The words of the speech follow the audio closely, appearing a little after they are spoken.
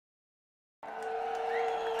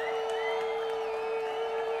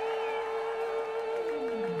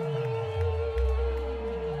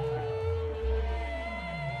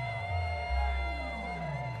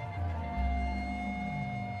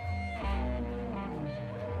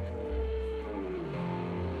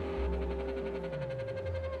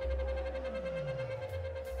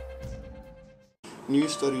New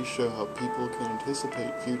studies show how people can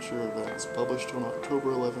anticipate future events, published on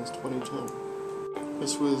October 11th, 2010.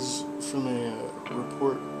 This was from a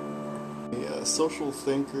report, a social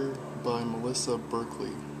thinker by Melissa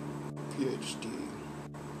Berkeley, PhD.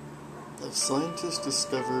 Have scientists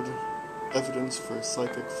discovered evidence for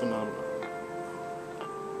psychic phenomena?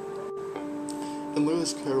 In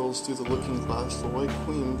Lewis Carroll's Through the Looking Glass, the White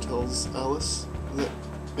Queen tells Alice that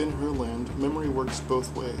in her land, memory works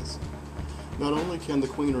both ways. Not only can the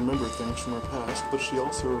Queen remember things from her past, but she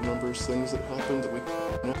also remembers things that happened that we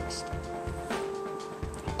next.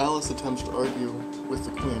 Alice attempts to argue with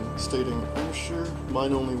the Queen, stating, "I'm sure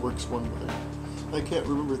mine only works one way. I can't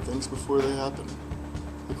remember things before they happen."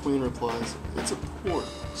 The Queen replies, "It's a poor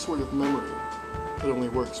sort of memory that only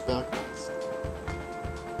works backwards."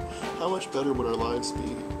 How much better would our lives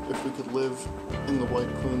be if we could live in the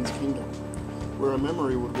White Queen's kingdom, where our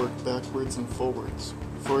memory would work backwards and forwards?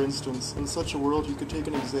 For instance, in such a world you could take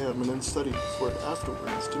an exam and then study for it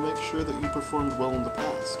afterwards to make sure that you performed well in the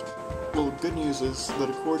past. Well, good news is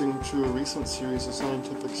that according to a recent series of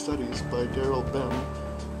scientific studies by Daryl J,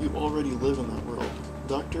 you already live in that world.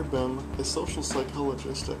 Dr. Bem, a social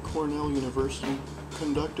psychologist at Cornell University,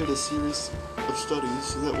 conducted a series of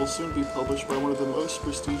studies that will soon be published by one of the most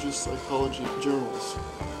prestigious psychology journals,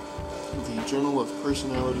 the Journal of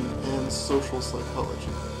Personality and Social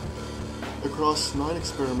Psychology. Across 9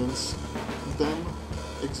 experiments, Bem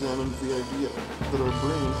examined the idea that our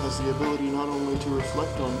brain has the ability not only to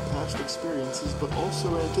reflect on past experiences, but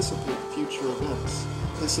also anticipate future events.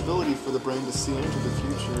 This ability for the brain to see into the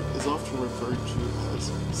future is often referred to as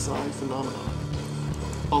psi phenomenon.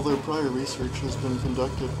 Although prior research has been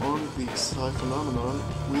conducted on the psi phenomenon,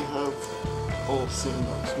 we have all seen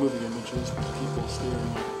those movie images with people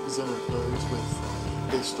staring at Zimmer cars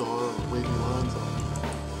with a star or wavy lines on them.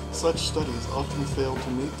 Such studies often fail to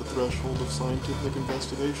meet the threshold of scientific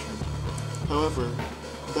investigation. However,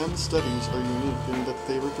 Bem's studies are unique in that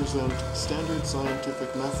they represent standard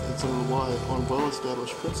scientific methods and rely on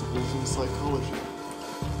well-established principles in psychology.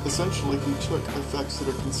 Essentially, he took effects that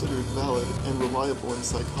are considered valid and reliable in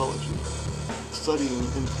psychology. Studying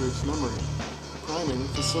improves memory, priming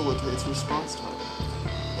facilitates response time,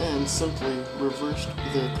 and simply reversed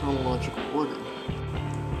their chronological order.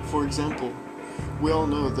 For example, we all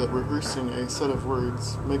know that rehearsing a set of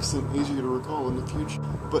words makes them easier to recall in the future.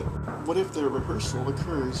 But what if their rehearsal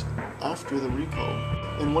occurs after the recall?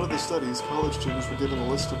 In one of the studies, college students were given a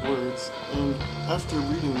list of words, and after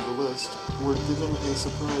reading the list, were given a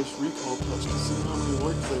surprise recall test to see how many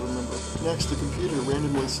words they remember. Next, the computer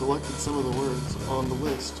randomly selected some of the words on the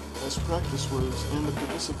list as practice words, and the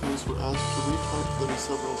participants were asked to retype them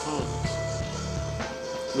several times.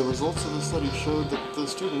 The results of the study showed that the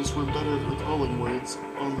students were better at recalling words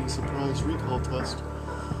on the surprise recall test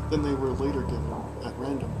than they were later given at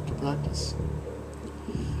random to practice.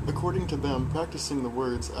 According to Bem, practicing the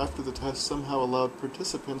words after the test somehow allowed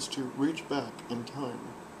participants to reach back in time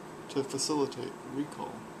to facilitate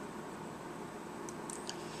recall.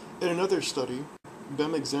 In another study,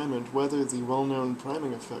 Bem examined whether the well-known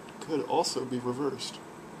priming effect could also be reversed.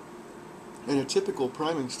 In a typical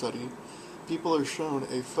priming study, people are shown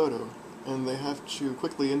a photo, and they have to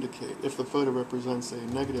quickly indicate if the photo represents a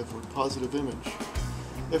negative or positive image.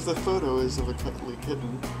 If the photo is of a cuddly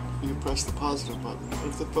kitten, you press the positive button.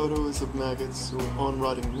 If the photo is of maggots or on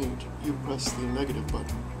rotting meat, you press the negative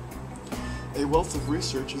button. A wealth of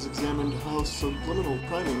research has examined how subliminal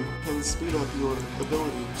priming can speed up your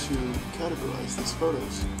ability to categorize these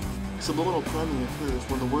photos. Subliminal priming occurs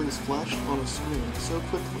when the word is flashed on a screen so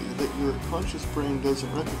quickly that your conscious brain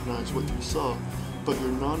doesn't recognize what you saw, but your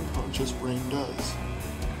non-conscious brain does.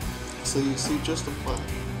 So you see just a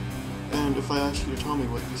flash, and if I asked you to tell me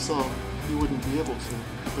what you saw, you wouldn't be able to,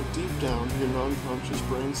 but deep down, your non-conscious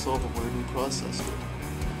brain saw the word and processed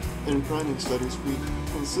it. In priming studies, we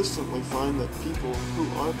consistently find that people who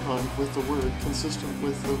are primed with the word consistent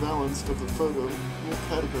with the valence of the photo will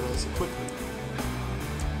categorize it quickly.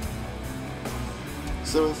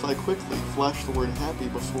 So if I quickly flash the word happy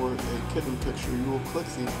before a kitten picture, you will click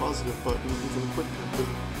the positive button even quicker.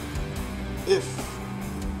 But if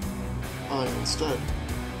I instead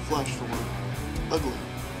flash the word ugly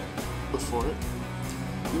before it,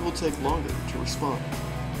 you will take longer to respond.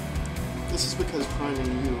 This is because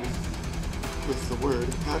priming you with the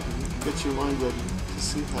word happy gets your mind ready to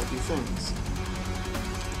see happy things.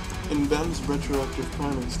 In Bem's retroactive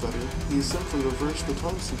priming study, he simply reversed the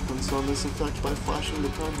time sequence on this effect by flashing the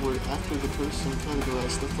prime word after the person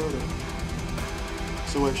categorized the photo.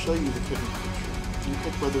 So I show you the kitten picture. You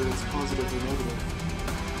pick whether it's positive or negative.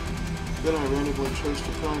 Then I randomly chose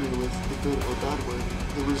to prime you with a good or bad word.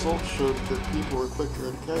 The results showed that people were quicker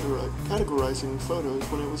at categorizing photos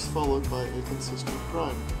when it was followed by a consistent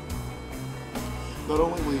prime. Not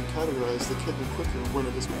only will you categorize the kitten quicker when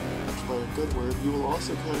it is followed by a good word, you will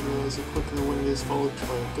also categorize it quicker when it is followed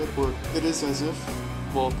by a good word. It is as if,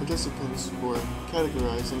 while participants were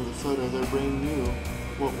categorizing the photo, their brain knew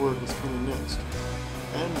what word was coming next,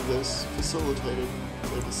 and this facilitated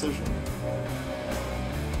their decision.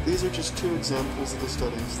 These are just two examples of the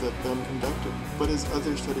studies that Ben conducted, but as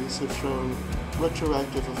other studies have shown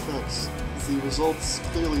retroactive effects, the results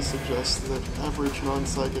clearly suggest that average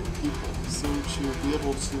non-psychic people seem to be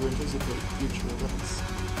able to anticipate future events.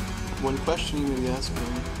 One question you may be asking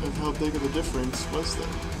of how big of a difference was there?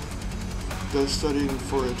 Does studying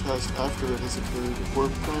for a test after it has occurred, or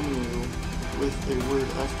priming you with a word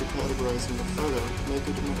after categorizing the photo, make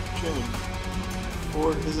a dramatic change?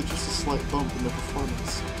 Or is it just a slight bump in the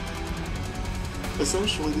performance?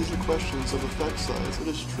 Essentially, these are questions of effect size. It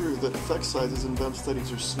is true that effect sizes in BEM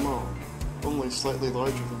studies are small, only slightly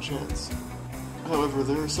larger than chance. However,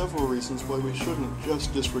 there are several reasons why we shouldn't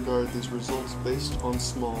just disregard these results based on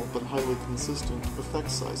small but highly consistent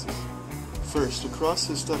effect sizes. First, across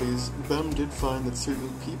his studies, BEM did find that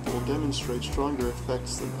certain people demonstrate stronger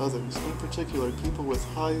effects than others, in particular people with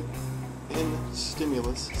high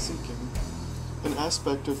in-stimulus seeking, an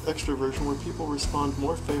aspect of extroversion where people respond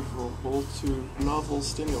more favorable to novel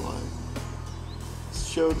stimuli,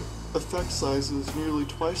 showed effect sizes nearly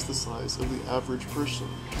twice the size of the average person.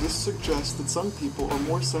 This suggests that some people are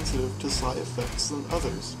more sensitive to side effects than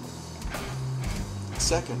others.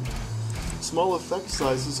 Second, small effect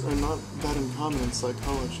sizes are not that uncommon in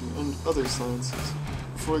psychology and other sciences.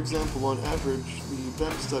 For example, on average, the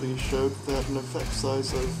BEM study showed that an effect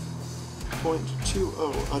size of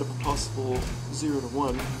 0.20 out of a possible 0 to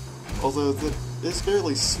 1, although that is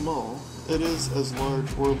fairly small, it is as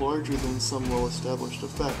large or larger than some well-established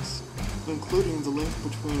effects, including the link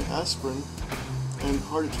between aspirin and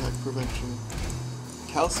heart attack prevention,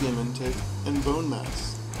 calcium intake and bone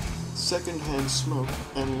mass, secondhand smoke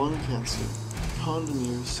and lung cancer, condom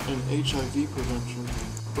use and HIV prevention,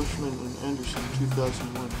 Bushman and Anderson,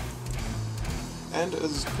 2001. And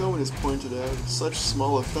as Cohen has pointed out, such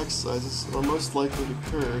small effect sizes are most likely to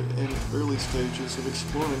occur in early stages of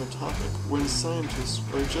exploring a topic when scientists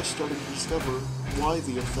are just starting to discover why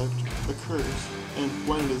the effect occurs and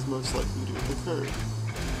when it is most likely to occur.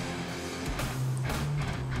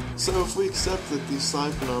 So if we accept that these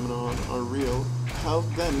psi phenomena are real, how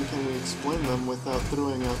then can we explain them without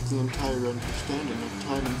throwing out the entire understanding of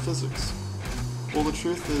time and physics? Well, the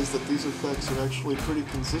truth is that these effects are actually pretty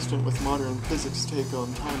consistent with modern physics' take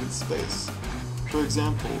on time and space. For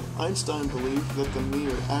example, Einstein believed that the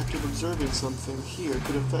mere act of observing something here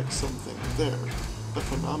could affect something there, a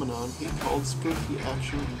phenomenon he called spooky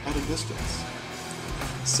action at a distance.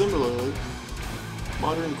 Similarly,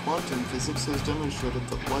 modern quantum physics has demonstrated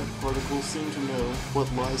that light particles seem to know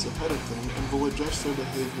what lies ahead of them and will adjust their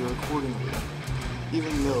behavior accordingly,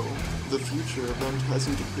 even though the future event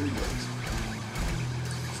hasn't appeared yet.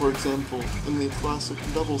 For example, in the classic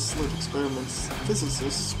double-slit experiments,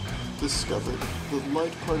 physicists discovered that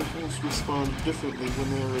light particles respond differently when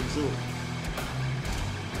they are observed.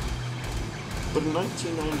 But in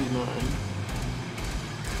 1999,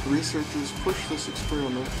 researchers pushed this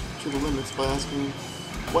experiment to the limits by asking,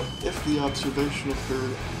 what if the observation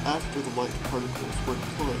occurred after the light particles were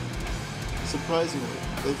deployed? Surprisingly,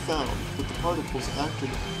 they found that the particles acted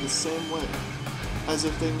the same way, as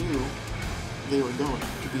if they knew they were going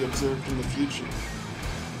to be observed in the future,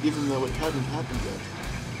 even though it hadn't happened yet.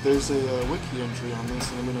 There's a wiki entry on this,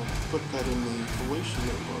 and I'm going to put that in the relation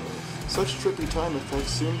note below. Such trippy time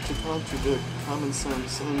effects seem to contradict common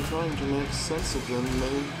sense, and trying to make sense of them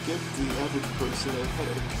may give the average person a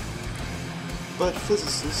headache. But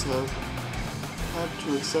physicists have had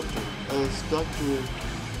to accept it, as Dr.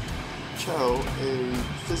 Chow, a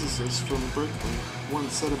physicist from Berkeley,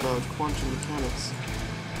 once said about quantum mechanics.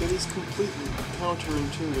 It is completely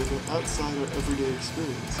counterintuitive and outside our everyday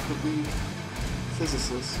experience, but we,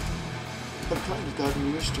 physicists, have kind of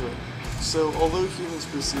gotten used to it. So, although humans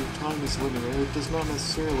perceive time as linear, it does not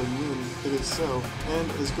necessarily mean it is so,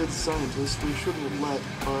 and as good scientists, we shouldn't let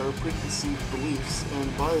our preconceived beliefs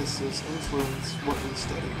and biases influence what we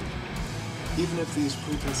study, even if these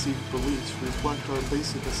preconceived beliefs reflect our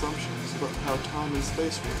basic assumptions about how time and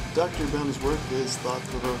space work. Dr. Bem's work is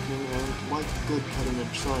thought-provoking, and like good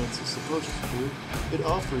cutting-edge science is supposed to do, it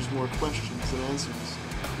offers more questions than answers.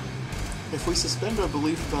 If we suspend our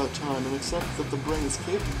belief about time and accept that the brain is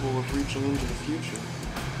capable of reaching into the future,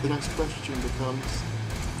 the next question becomes,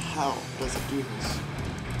 how does it do this?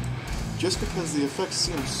 Just because the effect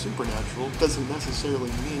seems supernatural doesn't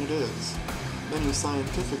necessarily mean it is. Many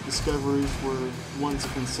scientific discoveries were once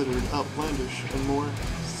considered outlandish and more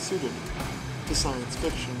suited to science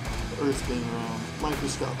fiction, the Earth being round,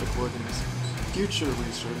 microscopic organisms. Future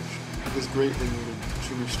research is greatly needed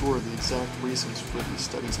to restore the exact reasons for these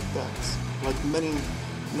studies' effects. Like many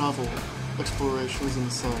novel explorations in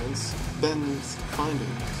science, Ben's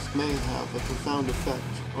findings may have a profound effect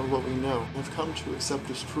on what we know and have come to accept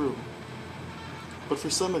as true. But for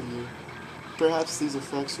some of you, perhaps these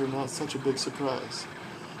effects are not such a big surprise,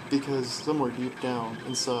 because somewhere deep down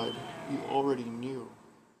inside, you already knew